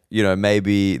like, you know,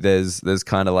 maybe there's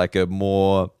kind of like a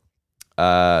more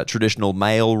traditional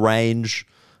male range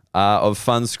of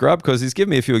fun scrub, because he's given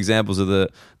me a few examples of the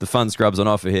fun scrubs on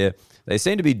offer here. They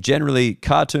seem to be generally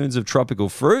cartoons of tropical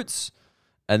fruits,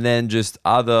 and then just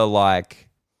other, like,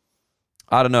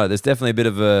 I don't know, there's definitely a bit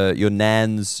of your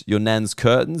nan's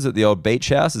curtains at the old beach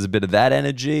house. There's a bit of that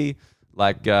energy,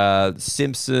 like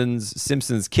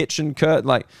Simpsons kitchen curtain,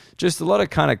 like just a lot of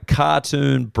kind of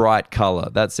cartoon bright color.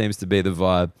 That seems to be the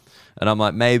vibe. And I'm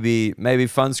like, maybe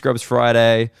Fun Scrubs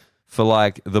Friday for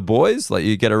like the boys, like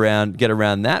you get around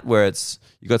that, where it's,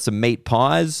 you got some meat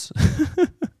pies,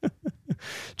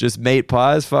 just meat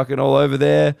pies fucking all over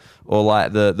there, or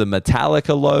like the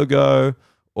Metallica logo,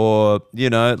 or, you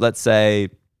know, let's say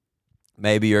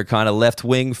maybe you're a kind of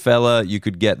left-wing fella, you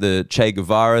could get the Che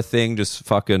Guevara thing just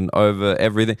fucking over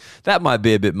everything. That might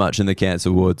be a bit much in the cancer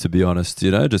ward, to be honest,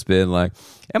 you know, just being like,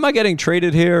 am I getting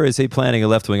treated here, or is he planning a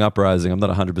left-wing uprising? I'm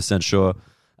not 100% sure.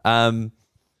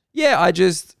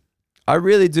 I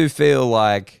really do feel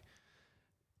like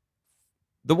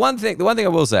the one thing I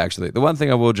will say, actually, the one thing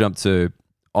I will jump to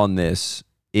on this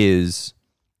is,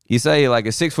 you say you're like a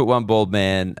 6'1" bald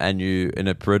man, and you in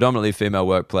a predominantly female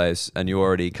workplace, and you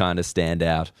already kind of stand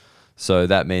out. So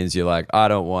that means you're like, I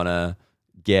don't want to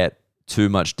get too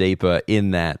much deeper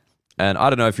in that. And I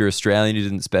don't know if you're Australian, you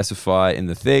didn't specify in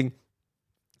the thing.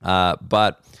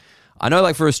 But I know,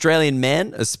 like, for Australian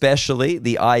men, especially,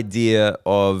 the idea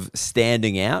of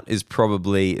standing out is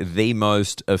probably the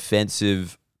most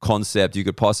offensive concept you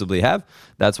could possibly have.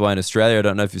 That's why in Australia, I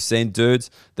don't know if you've seen dudes,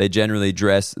 they generally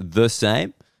dress the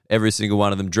same. Every single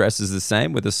one of them dresses the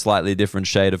same with a slightly different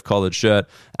shade of collared shirt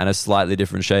and a slightly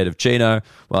different shade of chino.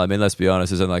 Well, I mean, let's be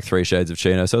honest, there's only like 3 shades of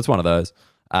chino, so it's one of those.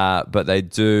 But they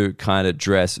do kind of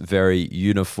dress very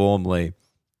uniformly.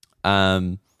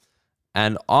 And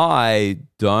I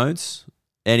don't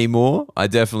anymore. I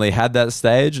definitely had that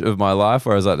stage of my life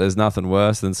where I was like, there's nothing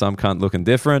worse than some cunt looking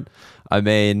different. I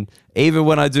mean, even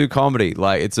when I do comedy,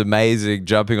 like, it's amazing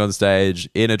jumping on stage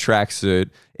in a tracksuit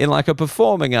in like a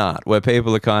performing art where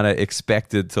people are kind of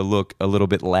expected to look a little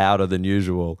bit louder than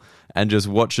usual, and just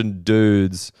watching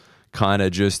dudes kind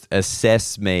of just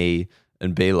assess me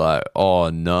and be like, oh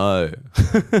no.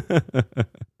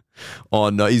 Oh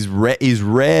no, he's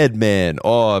red, man.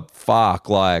 Oh fuck,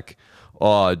 like,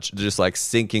 oh, just like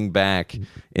sinking back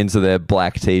into their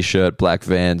black t-shirt, black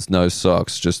Vans, no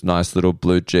socks, just nice little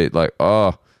blue jeans. Like,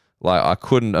 oh, like, I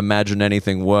couldn't imagine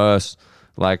anything worse.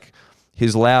 Like,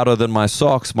 he's louder than my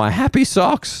socks, my happy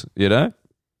socks, you know?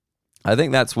 I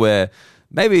think that's where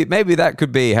maybe that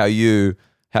could be how you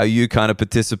kind of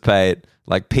participate,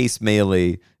 like,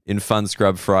 piecemeally in Fun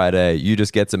Scrub Friday. You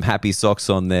just get some happy socks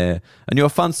on there and you're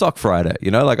Fun Sock Friday, you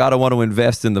know? Like, I don't want to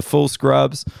invest in the full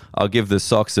scrubs. I'll give the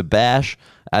socks a bash.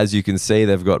 As you can see,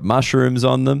 they've got mushrooms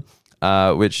on them,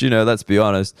 which, you know, let's be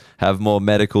honest, have more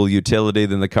medical utility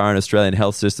than the current Australian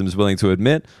health system is willing to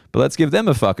admit. But let's give them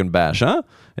a fucking bash, huh?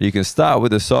 And you can start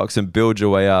with the socks and build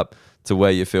your way up to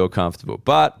where you feel comfortable.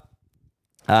 But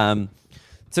to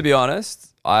be honest,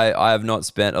 I have not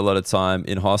spent a lot of time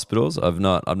in hospitals. I've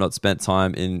not spent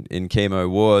time in chemo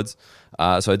wards.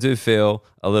 So I do feel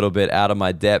a little bit out of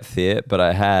my depth here, but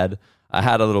I had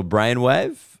a little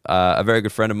brainwave. A very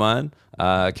good friend of mine,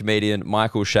 comedian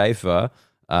Michael Schaefer,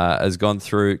 has gone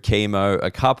through chemo a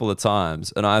couple of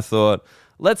times. And I thought,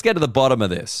 let's get to the bottom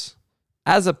of this.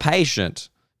 As a patient,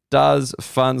 does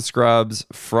Fun Scrubs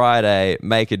Friday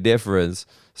make a difference?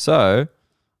 So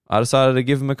I decided to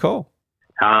give him a call.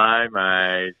 Hi,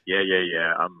 mate. Yeah. Do you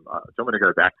want me to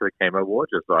go back to the chemo ward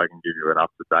just so I can give you an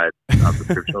up-to-date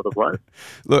description of the place?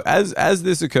 Look, as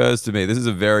this occurs to me, this is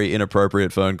a very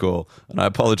inappropriate phone call, and I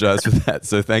apologize for that.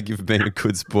 So thank you for being a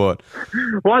good sport.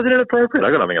 Why is it inappropriate? I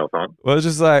got nothing else on. Well, it's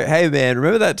just like, hey, man,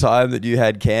 remember that time that you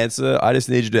had cancer? I just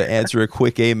need you to answer a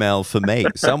quick email for me.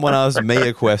 Someone asked me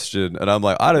a question, and I'm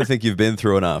like, I don't think you've been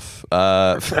through enough.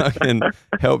 Fucking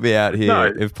help me out here,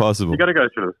 if possible. You got to go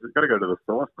to the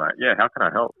source, mate. Yeah, how can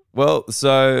I help? Well,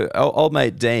 so old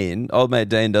mate Dean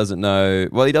doesn't know.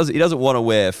 Well, he doesn't want to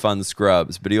wear fun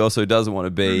scrubs, but he also doesn't want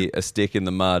to be a stick in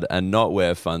the mud and not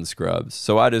wear fun scrubs.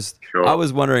 So I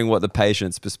was wondering what the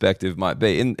patient's perspective might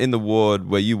be in the ward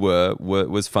where you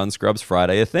was Fun Scrubs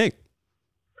Friday a thing?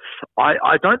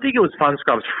 I don't think it was Fun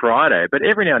Scrubs Friday, but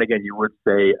every now and again you would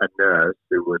see a nurse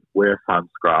who would wear fun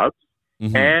scrubs.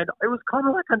 Mm-hmm. And it was kind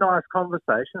of like a nice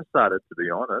conversation started, to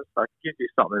be honest. Like, it gives you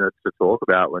something to talk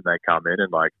about when they come in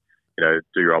and, like, you know,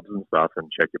 do your obs and stuff and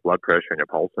check your blood pressure and your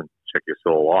pulse and check you're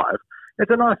still alive.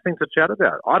 It's a nice thing to chat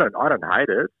about. I don't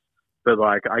hate it, but,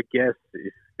 like, I guess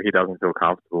if he doesn't feel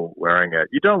comfortable wearing it,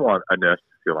 you don't want a nurse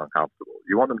to feel uncomfortable.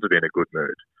 You want them to be in a good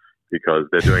mood because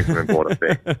they're doing some important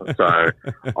things. So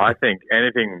I think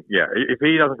anything, if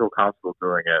he doesn't feel comfortable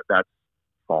doing it, that's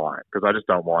fine, because I just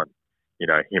don't want, you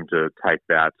know, him to take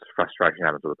that frustration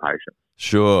out of the patient.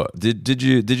 Sure. Did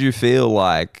you feel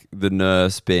like the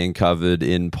nurse being covered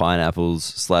in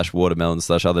pineapples / watermelon /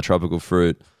 other tropical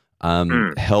fruit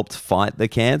helped fight the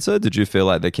cancer? Did you feel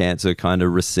like the cancer kind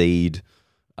of recede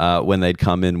when they'd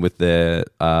come in with their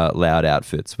loud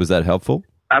outfits? Was that helpful?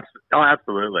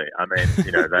 Absolutely. I mean,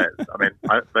 you know, they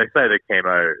say the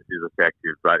chemo is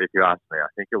effective, but if you ask me, I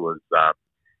think it was,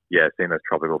 seeing those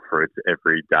tropical fruits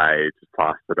every day just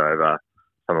plastered over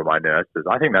some of my nurses.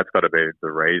 I think that's got to be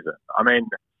the reason. I mean,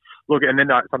 look, and then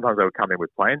sometimes they would come in with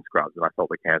plain scrubs, and I felt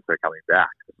the cancer coming back.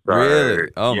 So,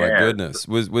 really? Oh my goodness!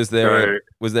 Was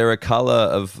there a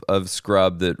color of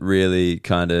scrub that really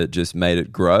kind of just made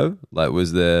it grow? Like,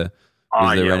 was there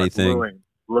anything? Like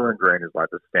blue and green is like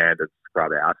the standard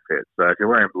scrub outfit. So if you're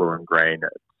wearing blue and green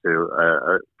to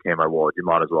a chemo ward, you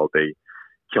might as well be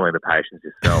killing the patients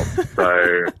yourself.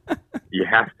 So you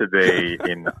have to be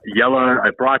in yellow.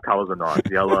 Bright colours are nice.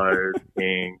 Yellow,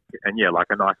 pink, and like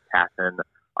a nice pattern,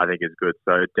 I think is good.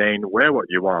 So Dean, wear what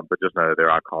you want, but just know that there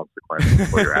are consequences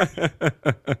for your actions.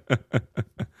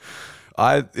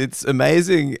 It's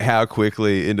amazing how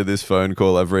quickly into this phone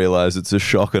call I've realized it's a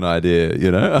shocking idea,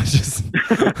 you know?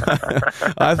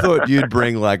 I thought you'd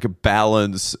bring like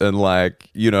balance and like,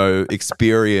 you know,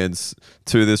 experience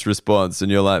to this response.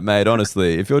 And you're like, mate,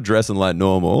 honestly, if you're dressing like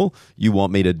normal, you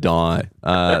want me to die.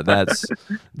 That's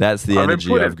the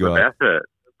energy I've got.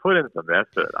 Put in some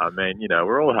effort. I mean, you know,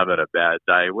 we're all having a bad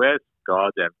day. Where's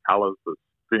goddamn colours to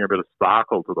bring a bit of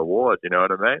sparkle to the ward, you know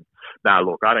what I mean? Nah,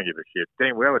 look, I don't give a shit.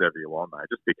 Dean, wear whatever you want, mate.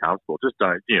 Just be comfortable. Just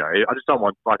don't, you know, I just don't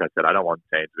want, like I said, I don't want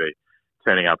Dean to be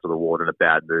turning up to the ward in a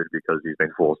bad mood because he's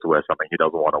been forced to wear something he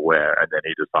doesn't want to wear, and then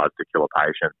he decides to kill a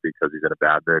patient because he's in a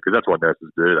bad mood. Because that's what nurses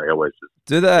do. They always just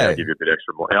give you a bit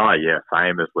extra more. Oh yeah,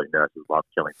 famously nurses love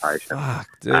killing patients. Fuck,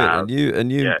 dude,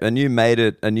 and you made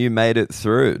it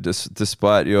through,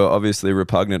 despite your obviously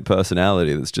repugnant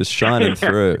personality that's just shining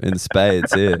through in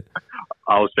spades here.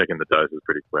 I was checking the doses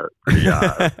pretty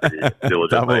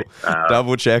diligently.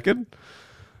 Double checking.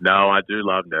 No, I do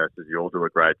love nurses. You all do a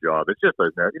great job. It's just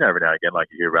those nurses, you know, every now and again, like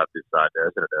you hear about this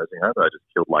nurse in a nursing home, they just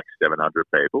killed like 700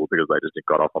 people because they just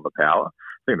got off on the power.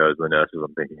 I think those are the nurses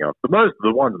I'm thinking of. But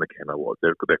the ones in the chemo wards,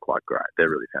 they're quite great.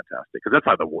 They're really fantastic because that's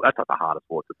like the hardest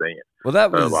ward to be in. Well,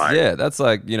 that's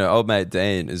like, you know, old mate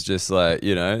Dean is just like,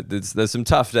 you know, there's some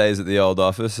tough days at the old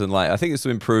office, and like I think it's to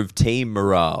improve team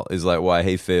morale is like why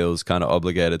he feels kind of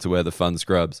obligated to wear the fun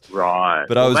scrubs. Right.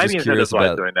 But I was just curious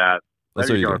about doing that.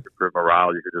 Maybe you want to improve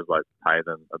morale, you could just like pay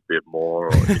them a bit more,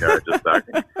 or you know, just like.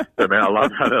 So, man, I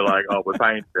love how they're like, "Oh, we're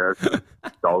paying nurses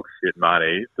dog shit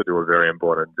money to do a very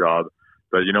important job."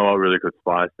 But you know what really could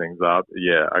spice things up?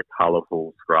 Yeah, a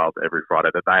colourful scrub every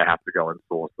Friday that they have to go and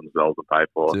source themselves and pay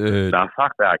for. Dude. Nah,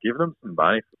 fuck that. Give them some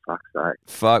money for fuck's sake.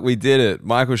 Fuck, we did it.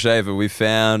 Michael Schaefer, we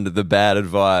found the bad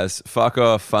advice. Fuck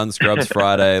off, Fun Scrubs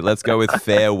Friday. Let's go with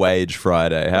Fair Wage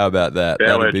Friday. How about that?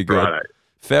 That'd be good. Friday.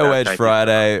 Fair Wage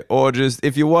Friday, or just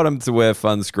if you want them to wear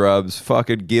fun scrubs,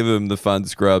 fucking give them the fun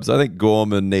scrubs. I think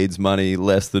Gorman needs money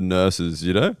less than nurses,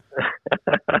 you know?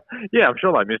 Yeah, I'm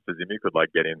sure like Mr. Zimmy could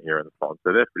like get in here and sponsor.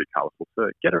 They're pretty colourful too.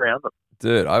 Get around them.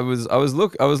 Dude, I was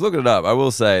looking it up. I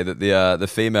will say that the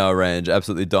female range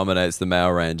absolutely dominates the male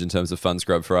range in terms of Fun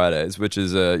Scrub Fridays, which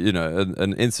is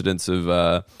an incidence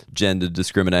of gender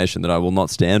discrimination that I will not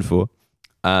stand for.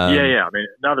 Yeah. I mean,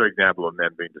 another example of men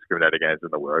being discriminated against in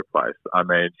the workplace. I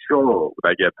mean, sure,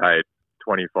 they get paid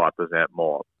 25%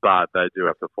 more, but they do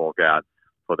have to fork out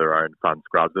for their own fun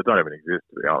scrubs that don't even exist,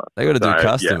 to be honest. They got to do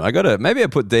custom. Yeah. Maybe I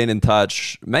put Dean in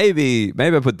touch. Maybe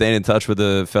I put Dean in touch with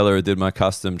the fella who did my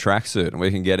custom tracksuit, and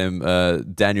we can get him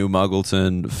Daniel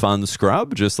Muggleton fun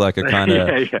scrub, just like a kind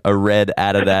of a red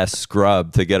Adidas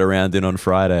scrub to get around in on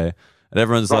Friday. And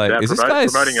everyone's like, is this guy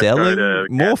selling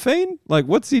morphine? Like,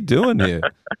 what's he doing here?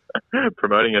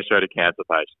 Promoting a show to cancer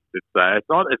patients.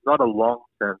 It's not a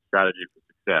long-term strategy for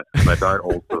success. They don't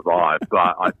all survive.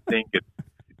 But I think it's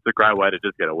a great way to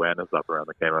just get awareness up around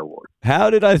the chemo ward. How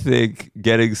did I think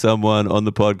getting someone on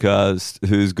the podcast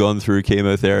who's gone through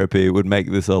chemotherapy would make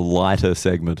this a lighter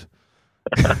segment?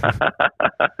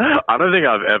 I don't think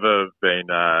I've ever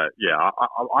been... I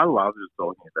love just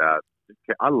talking about...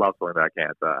 I love talking about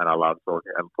cancer, and I love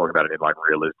talking about it in like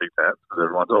realistic terms, because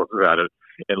everyone talks about it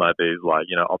in like these like,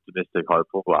 you know, optimistic,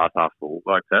 hopeful, glass half full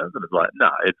like terms, and it's like, no,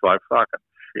 it's like fucking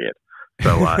shit.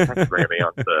 So thanks for bringing me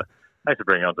on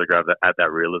to grab that, add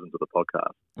that realism to the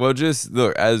podcast. Well, just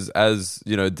look, as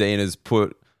you know, Dean has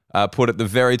put at the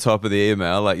very top of the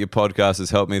email, like, your podcast has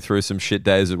helped me through some shit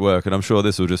days at work, and I'm sure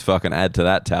this will just fucking add to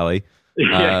that tally.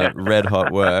 Red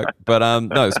hot work. But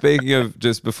no, speaking of,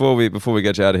 just before we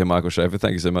get you out of here, Michael Schaefer,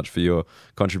 thank you so much for your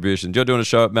contribution. You're doing a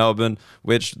show at Melbourne,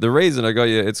 which the reason I got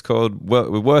you, it's called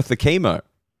Worth the Chemo.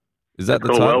 Is that the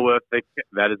title?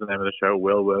 That is the name of the show,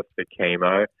 Well Worth the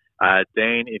Chemo.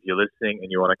 Dean, if you're listening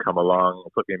and you want to come along,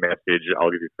 put me a message.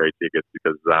 I'll give you free tickets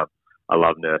because I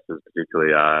love nurses,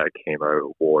 particularly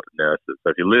chemo ward nurses. So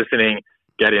if you're listening,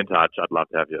 get in touch. I'd love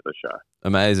to have you at the show.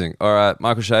 Amazing. All right,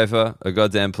 Michael Schaefer, a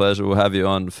goddamn pleasure. We'll have you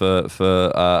on for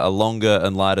a longer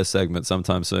and lighter segment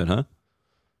sometime soon, huh?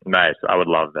 Nice. I would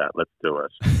love that. Let's do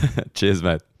it. Cheers,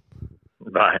 mate.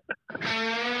 Bye.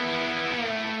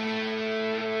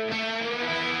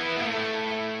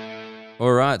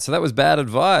 All right, so that was bad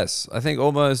advice. I think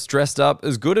almost dressed up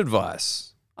as good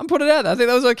advice. I'm putting it out there. I think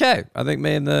that was okay. I think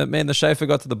me and the Schaefer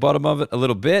got to the bottom of it a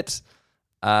little bit.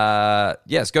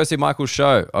 Yes, go see Michael's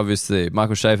show, obviously.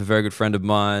 Michael Schaefer, very good friend of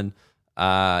mine,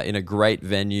 in a great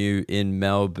venue in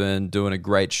Melbourne, doing a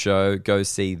great show. Go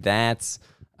see that.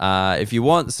 If you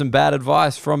want some bad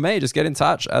advice from me, just get in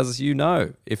touch. As you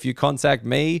know, if you contact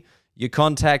me, you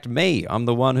contact me. I'm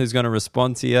the one who's going to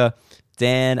respond to you.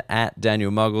 Dan at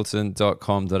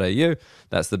danielmuggleton.com.au.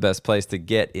 That's the best place to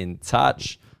get in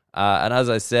touch. And as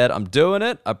I said, I'm doing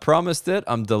it. I promised it.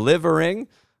 I'm delivering.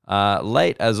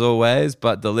 Late as always,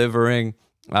 but delivering.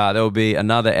 There will be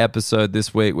another episode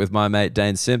this week with my mate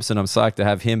Dane Simpson. I'm psyched to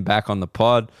have him back on the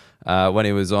pod. When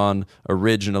he was on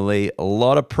originally, a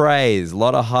lot of praise, a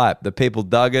lot of hype. The people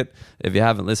dug it. If you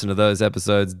haven't listened to those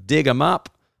episodes, dig them up,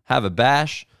 have a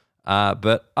bash.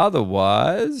 But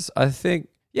otherwise, I think,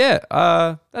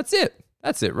 that's it.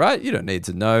 That's it, right? You don't need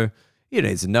to know. You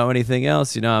don't need to know anything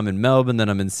else. You know, I'm in Melbourne, then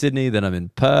I'm in Sydney, then I'm in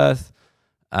Perth.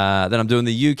 Then I'm doing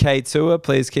the UK tour.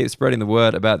 Please keep spreading the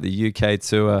word about the UK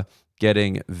tour.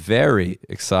 Getting very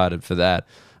excited for that.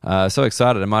 So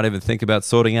excited, I might even think about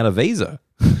sorting out a visa.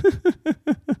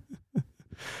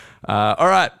 All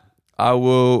right. I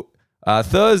will...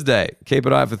 Thursday. Keep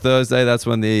an eye for Thursday. That's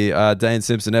when the Dane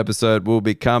Simpson episode will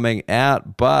be coming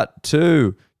out. But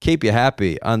to keep you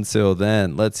happy until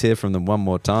then, let's hear from them one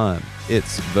more time.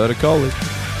 It's Verticoli.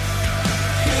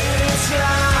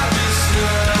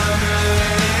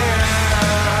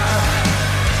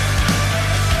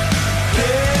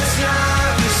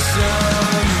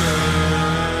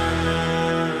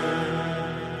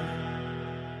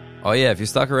 Oh yeah, if you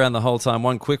stuck around the whole time,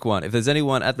 one quick one. If there's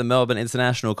anyone at the Melbourne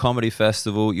International Comedy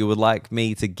Festival you would like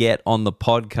me to get on the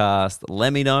podcast,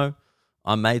 let me know.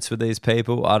 I'm mates with these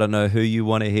people. I don't know who you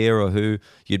want to hear or who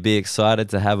you'd be excited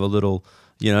to have a little,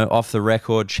 off the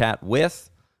record chat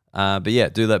with. But yeah,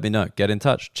 do let me know. Get in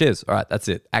touch. Cheers. All right, that's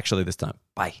it. Actually this time.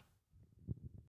 Bye.